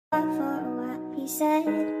he said,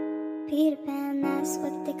 Peter Pan, that's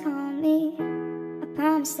what they call me. I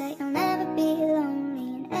promise that you'll never be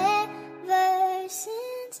lonely. And ever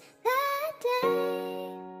since that day,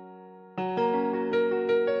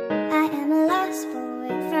 I am a lost boy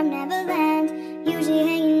from Neverland, usually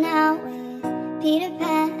hanging out with Peter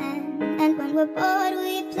Pan. And when we're bored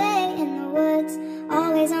we play in the woods,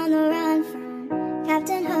 always on the run from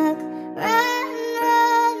Captain Hook. Run,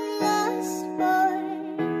 run, lost boy,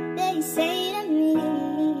 they say to me,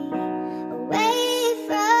 away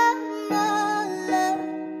from all of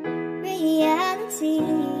reality.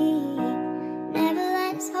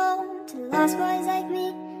 Neverland is home to lost boys like me,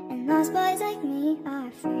 and lost boys like me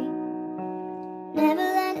are free.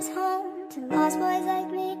 Neverland is home to lost boys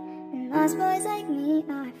like me, and lost boys like me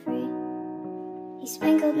are free. He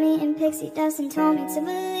sprinkled me in pixie dust and told me to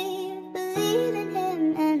believe in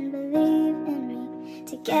him and believe in me.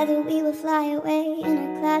 Together we will fly away in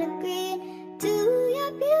a cloud of green to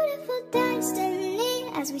your beautiful destiny.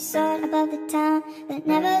 As we soared above the town that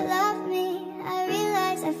never loved me, I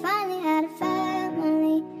realized I finally had a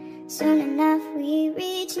family. Soon enough we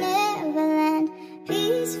reached Neverland,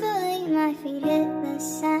 peacefully my feet hit the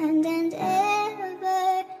sand. And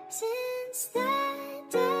ever since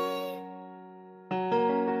that day,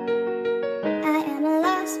 I am a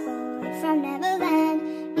lost boy from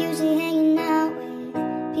Neverland, usually hanging out with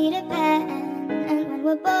Peter Pan. And when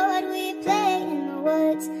we're bored we play in the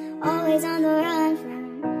woods, always on the run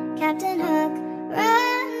from Captain Hook.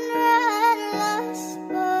 Run, run, lost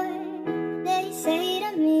boy, they say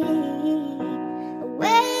to me,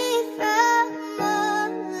 away from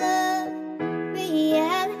all of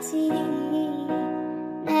reality.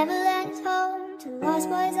 Neverland is home to lost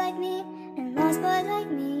boys like me, and lost boys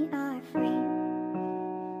like me are free.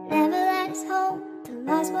 Neverland is home to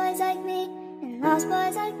lost boys like me, and lost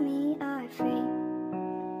boys like me are free.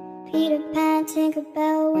 Peter Pan,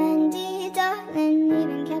 Tinkerbell, Wendy, darling,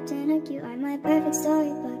 even Captain Hook, you are my perfect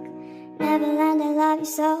storybook. Neverland, I love you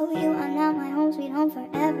so, you are now my home, sweet home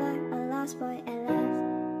forever, a lost boy at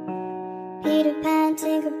last. Peter Pan,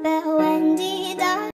 Tinkerbell,